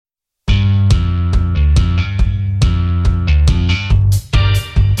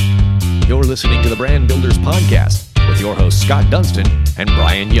listening to the Brand Builders Podcast with your hosts Scott Dunston and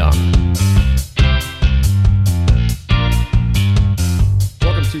Brian Young.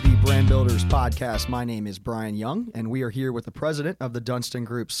 Welcome to the Brand Builders Podcast. My name is Brian Young, and we are here with the president of the Dunston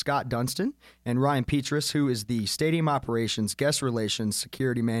Group, Scott Dunston, and Ryan Petrus, who is the Stadium Operations, Guest Relations,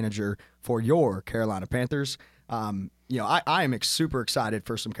 Security Manager for your Carolina Panthers. I am super excited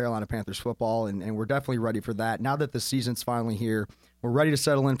for some Carolina Panthers football, and we're definitely ready for that. Now that the season's finally here, we're ready to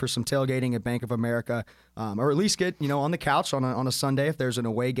settle in for some tailgating at Bank of America, or at least get on the couch on a Sunday if there's an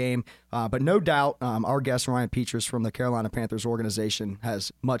away game. But no doubt, our guest Ryan Petrus from the Carolina Panthers organization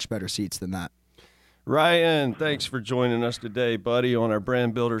has much better seats than that. Ryan, thanks for joining us today, buddy, on our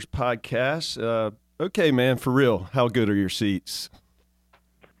Brand Builders Podcast. Okay, man, for real, how good are your seats?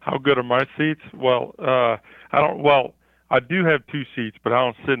 How good are my seats? Well, I do have two seats, but I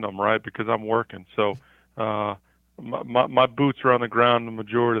don't sit in them, right, because I'm working. So my boots are on the ground the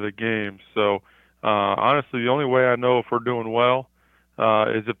majority of the game. So honestly, the only way I know if we're doing well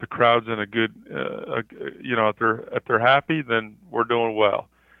is if the crowd's in a good, if they're happy, then we're doing well.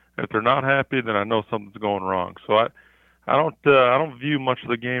 If they're not happy, then I know something's going wrong. So I don't view much of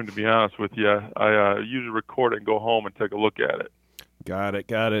the game, to be honest with you. I usually record it and go home and take a look at it. Got it.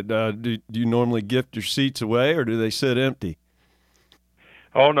 Do you normally gift your seats away, or do they sit empty?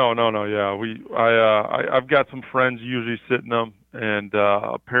 Oh no. Yeah, I've got some friends usually sitting them, and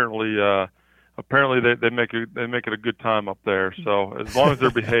apparently they make it a good time up there. So as long as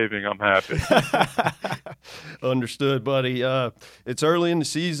they're behaving, I'm happy. Understood, buddy. It's early in the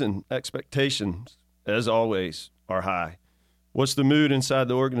season. Expectations, as always, are high. What's the mood inside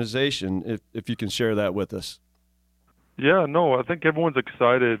the organization? If you can share that with us. Yeah, no, I think everyone's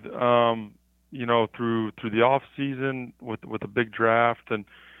excited. Through the off season with a big draft and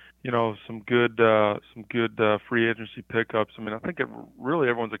some good free agency pickups. I mean, I think really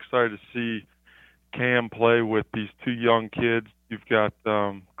everyone's excited to see Cam play with these two young kids. You've got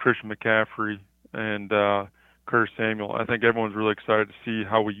Christian McCaffrey and Curtis Samuel. I think everyone's really excited to see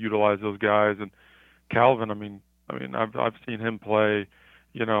how we utilize those guys. And Calvin, I mean, I've seen him play,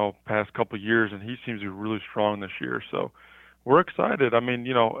 past couple of years, and he seems to be really strong this year. So we're excited. I mean,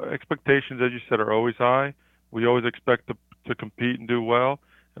 expectations, as you said, are always high. We always expect to compete and do well.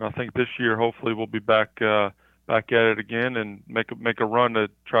 And I think this year, hopefully, we'll be back at it again and make a run to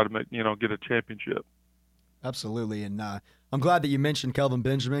try to get a championship. Absolutely, and I'm glad that you mentioned Kelvin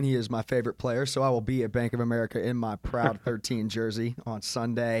Benjamin. He is my favorite player, so I will be at Bank of America in my proud 13 jersey on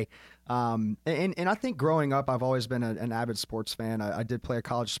Sunday. And I think growing up, I've always been an avid sports fan. I did play a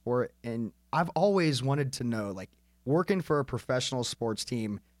college sport, and I've always wanted to know, working for a professional sports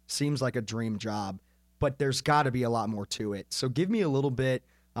team seems like a dream job, but there's got to be a lot more to it. So give me a little bit.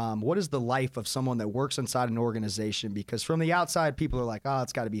 What is the life of someone that works inside an organization? Because from the outside, people are like, oh,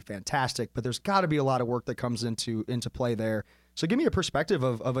 it's got to be fantastic, but there's got to be a lot of work that comes into play there. So give me a perspective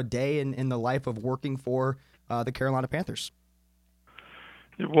of a day in the life of working for the Carolina Panthers.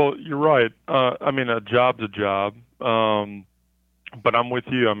 Well, you're right. A job's a job. But I'm with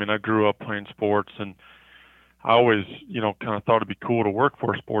you. I mean, I grew up playing sports, and I always, kind of thought it'd be cool to work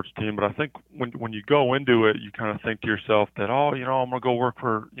for a sports team. But I think when you go into it, you kind of think to yourself that, I'm going to go work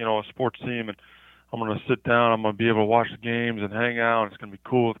for, a sports team, and I'm going to sit down, I'm going to be able to watch the games and hang out, and it's going to be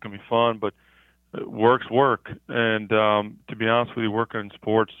cool, it's going to be fun. But work's work. And to be honest with you, working in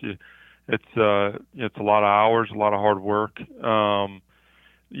sports, it's a lot of hours, a lot of hard work.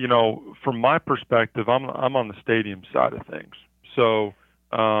 From my perspective, I'm on the stadium side of things. So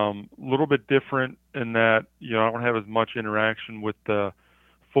a little bit different in that, I don't have as much interaction with the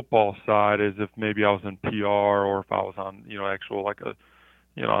football side as if maybe I was in PR or if I was on,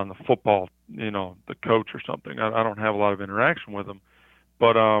 on the football, the coach or something. I don't have a lot of interaction with them.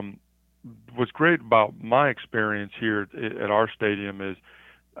 But what's great about my experience here at our stadium is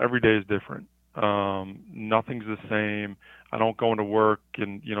every day is different. Nothing's the same. I don't go into work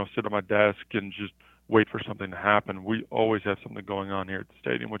and, sit at my desk and just wait for something to happen. We always have something going on here at the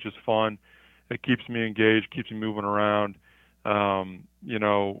stadium, which is fun. It keeps me engaged, keeps me moving around. During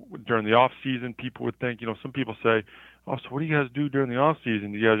the off season, people would think, some people say, oh, so what do you guys do during the off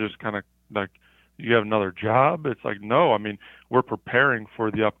season? You guys just kind of you have another job? It's like, no, we're preparing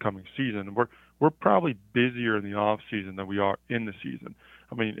for the upcoming season. We're probably busier in the off season than we are in the season.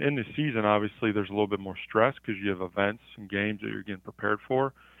 In the season, obviously, there's a little bit more stress because you have events and games that you're getting prepared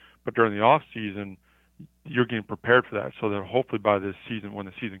for. But during the off season, you're getting prepared for that, so that hopefully by this season, when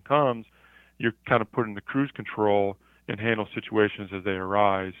the season comes, you're kind of put into cruise control and handle situations as they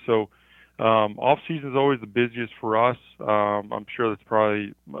arise. So off season is always the busiest for us. I'm sure that's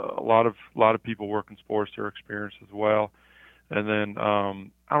probably a lot of people work in sports, their experience as well. And then I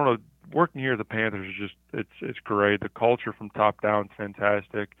don't know, working here at the Panthers is just it's great. The culture from top down is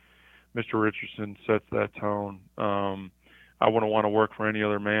fantastic. Mr. Richardson sets that tone. I wouldn't want to work for any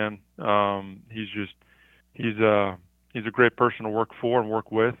other man. He's a great person to work for and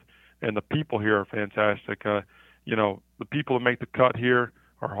work with, and the people here are fantastic. The people that make the cut here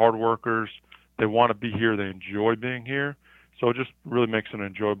are hard workers. They want to be here. They enjoy being here. So it just really makes an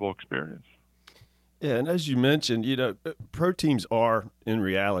enjoyable experience. Yeah, and as you mentioned, pro teams are in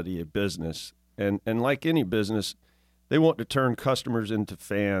reality a business, and like any business, they want to turn customers into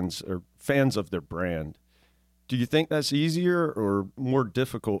fans or fans of their brand. Do you think that's easier or more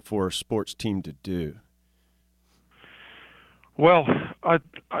difficult for a sports team to do? Well, it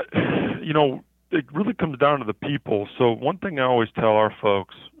really comes down to the people. So one thing I always tell our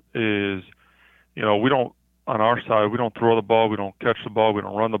folks is, we don't, on our side, we don't throw the ball, we don't catch the ball, we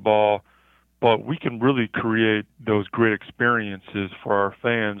don't run the ball, but we can really create those great experiences for our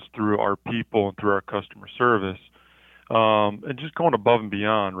fans through our people and through our customer service, and just going above and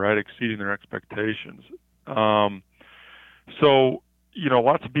beyond, right, exceeding their expectations.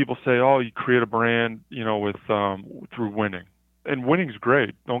 Lots of people say, oh, you create a brand, through winning. And winning's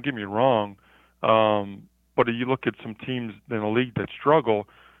great, don't get me wrong. But if you look at some teams in the league that struggle,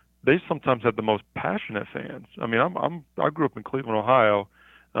 they sometimes have the most passionate fans. I mean, I grew up in Cleveland, Ohio.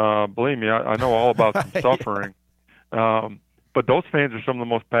 Believe me, I know all about some suffering. But those fans are some of the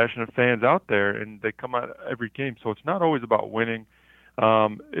most passionate fans out there, and they come out every game. So it's not always about winning.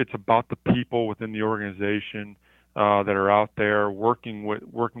 It's about the people within the organization that are out there working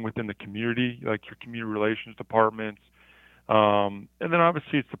within the community, like your community relations departments. And then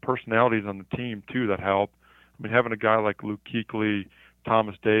obviously it's the personalities on the team too that help. I mean, having a guy like Luke Kuechly,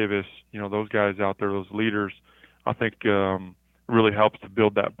 Thomas Davis, those guys out there, those leaders, I think really helps to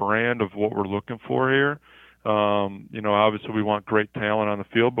build that brand of what we're looking for here. Obviously we want great talent on the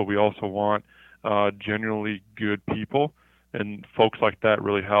field, but we also want genuinely good people, and folks like that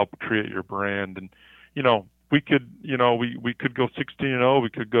really help create your brand. And we could we could go 16-0, we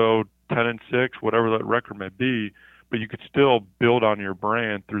could go 10-6, whatever that record may be, but you could still build on your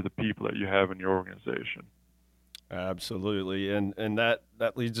brand through the people that you have in your organization. Absolutely. And that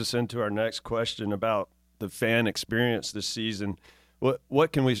leads us into our next question about the fan experience this season.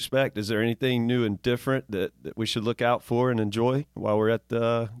 What can we expect? Is there anything new and different that we should look out for and enjoy while we're at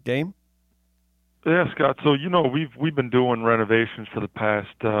the game? Yeah, Scott. So, we've been doing renovations for the past,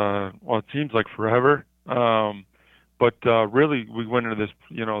 it seems like forever. But really we went into this,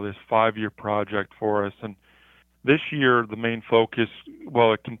 this 5-year project for us. And this year, the main focus,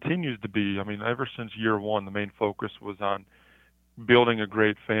 it continues to be, ever since year one, the main focus was on building a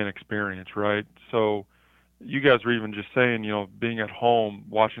great fan experience, right? So you guys were even just saying, being at home,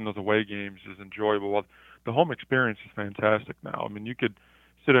 watching those away games is enjoyable. Well, the home experience is fantastic now. You could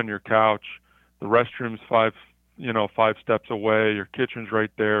sit on your couch, the restroom's 5 steps away, your kitchen's right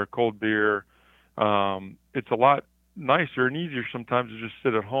there, cold beer. It's a lot nicer and easier sometimes to just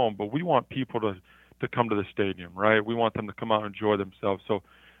sit at home, but we want people to come to the stadium, right? We want them to come out and enjoy themselves. So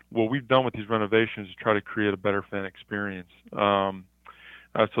what we've done with these renovations is try to create a better fan experience.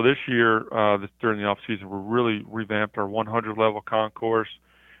 So this year, during the off season, we really revamped our 100 level concourse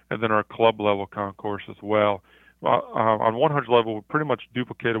and then our club level concourse as well. On 100 level, we pretty much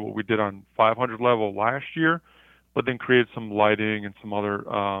duplicated what we did on 500 level last year, but then created some lighting and some other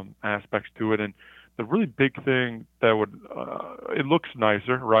aspects to it. And the really big thing that it looks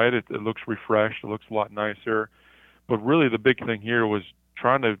nicer, right? It looks refreshed. It looks a lot nicer. But really the big thing here was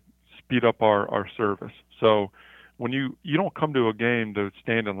trying to speed up our service. So when you don't come to a game to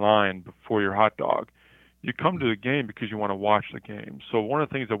stand in line for your hot dog, you come to the game because you want to watch the game. So one of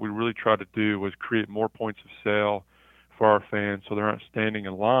the things that we really tried to do was create more points of sale for our fans so they're not standing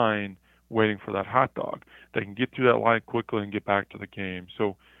in line waiting for that hot dog. They can get through that line quickly and get back to the game.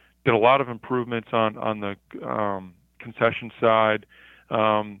 So did a lot of improvements on the concession side.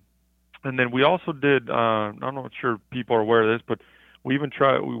 And then we also did, I'm not sure people are aware of this, but we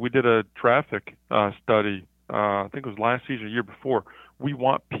did a traffic study. I think it was last season, or year before. We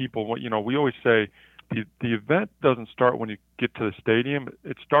want people, we always say the event doesn't start when you get to the stadium.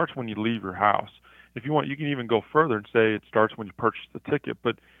 It starts when you leave your house. If you want, you can even go further and say it starts when you purchase the ticket.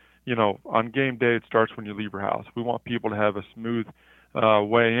 But, on game day, it starts when you leave your house. We want people to have a smooth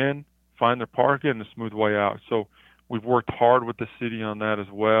way in, find their parking, and a smooth way out. So we've worked hard with the city on that as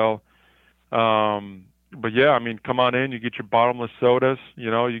well. But yeah, come on in, you get your bottomless sodas,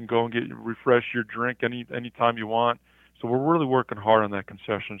 you can go and refresh your drink anytime you want. So we're really working hard on that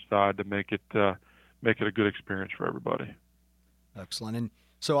concession side to make it a good experience for everybody. Excellent. And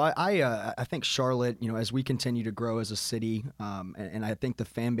So I think Charlotte, as we continue to grow as a city, and I think the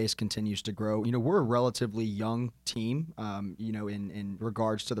fan base continues to grow, we're a relatively young team, in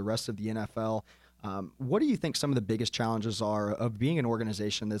regards to the rest of the NFL. What do you think some of the biggest challenges are of being an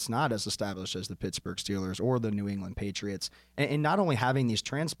organization that's not as established as the Pittsburgh Steelers or the New England Patriots, and not only having these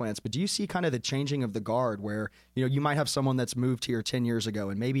transplants, but do you see kind of the changing of the guard where, you might have someone that's moved here 10 years ago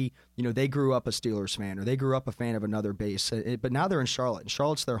and maybe, they grew up a Steelers fan or they grew up a fan of another base, but now they're in Charlotte and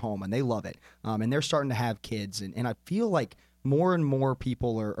Charlotte's their home and they love it. And they're starting to have kids. And I feel like more and more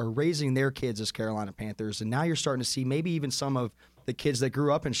people are raising their kids as Carolina Panthers. And now you're starting to see maybe even some of the kids that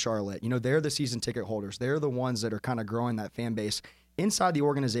grew up in Charlotte, they're the season ticket holders. They're the ones that are kind of growing that fan base inside the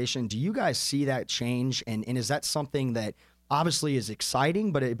organization. Do you guys see that change? And is that something that obviously is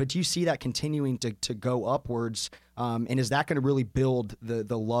exciting, but do you see that continuing to go upwards? And is that going to really build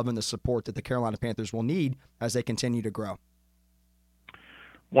the love and the support that the Carolina Panthers will need as they continue to grow?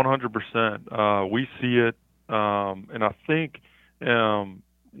 100%. We see it. And I think, we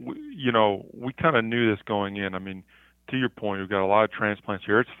kind of knew this going in. I mean, to your point, we've got a lot of transplants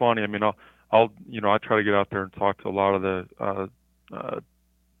here. It's funny. I mean, I try to get out there and talk to a lot of the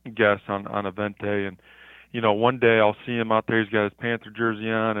guests on event day, and one day I'll see him out there. He's got his Panther jersey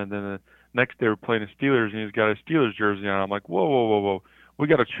on, and then the next day we're playing the Steelers, and he's got his Steelers jersey on. I'm like, whoa, we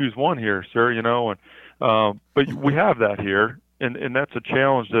got to choose one here, sir. But we have that here, and that's a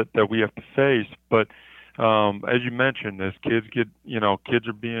challenge that we have to face. But as you mentioned, as kids get, kids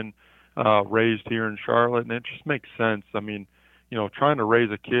are being raised here in Charlotte, and it just makes sense. I mean, trying to raise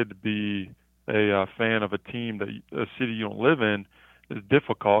a kid to be a fan of a team a city you don't live in is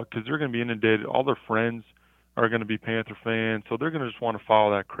difficult because they're going to be inundated. All their friends are going to be Panther fans, so they're going to just want to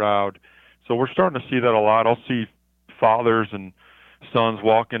follow that crowd. So we're starting to see that a lot. I'll see fathers and sons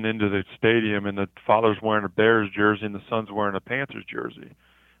walking into the stadium, and the father's wearing a Bears jersey and the son's wearing a Panthers jersey,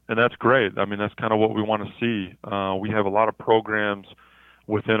 and that's great. I mean, that's kind of what we want to see. We have a lot of programs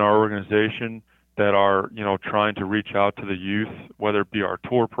within our organization that are, trying to reach out to the youth, whether it be our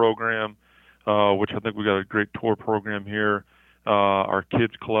tour program, which I think we got a great tour program here, our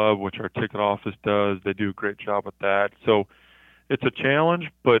kids club, which our ticket office does. They do a great job at that. So it's a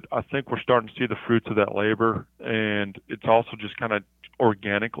challenge, but I think we're starting to see the fruits of that labor, and it's also just kind of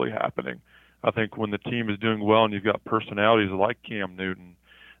organically happening. I think when the team is doing well and you've got personalities like Cam Newton,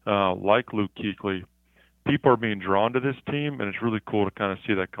 like Luke Kuechly, people are being drawn to this team, and it's really cool to kind of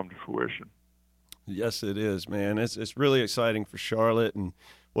see that come to fruition. Yes, it is, man. It's really exciting for Charlotte, and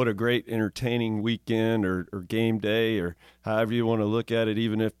what a great entertaining weekend or game day or however you want to look at it,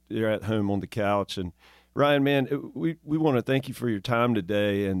 even if you're at home on the couch. And Ryan, man, we want to thank you for your time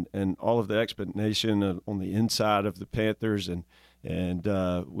today and all of the explanation on the inside of the Panthers, and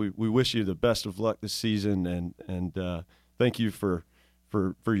we wish you the best of luck this season, and thank you for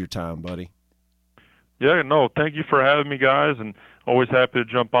your time, buddy. Yeah, no, thank you for having me, guys, and always happy to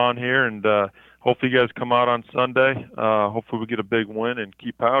jump on here, and hopefully you guys come out on Sunday. Hopefully we get a big win and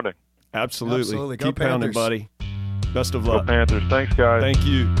keep pounding. Absolutely. Go Keep pounding, buddy. Best of luck. Go Panthers. Thanks, guys. Thank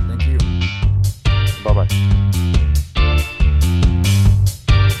you. Thank you. Bye-bye.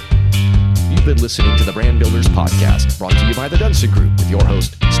 You've been listening to the Brand Builders Podcast, brought to you by the Dunston Group with your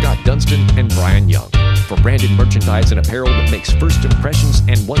hosts, Scott Dunston and Brian Young. For branded merchandise and apparel that makes first impressions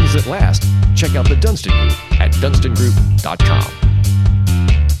and ones that last, check out the Dunston Group at dunstongroup.com.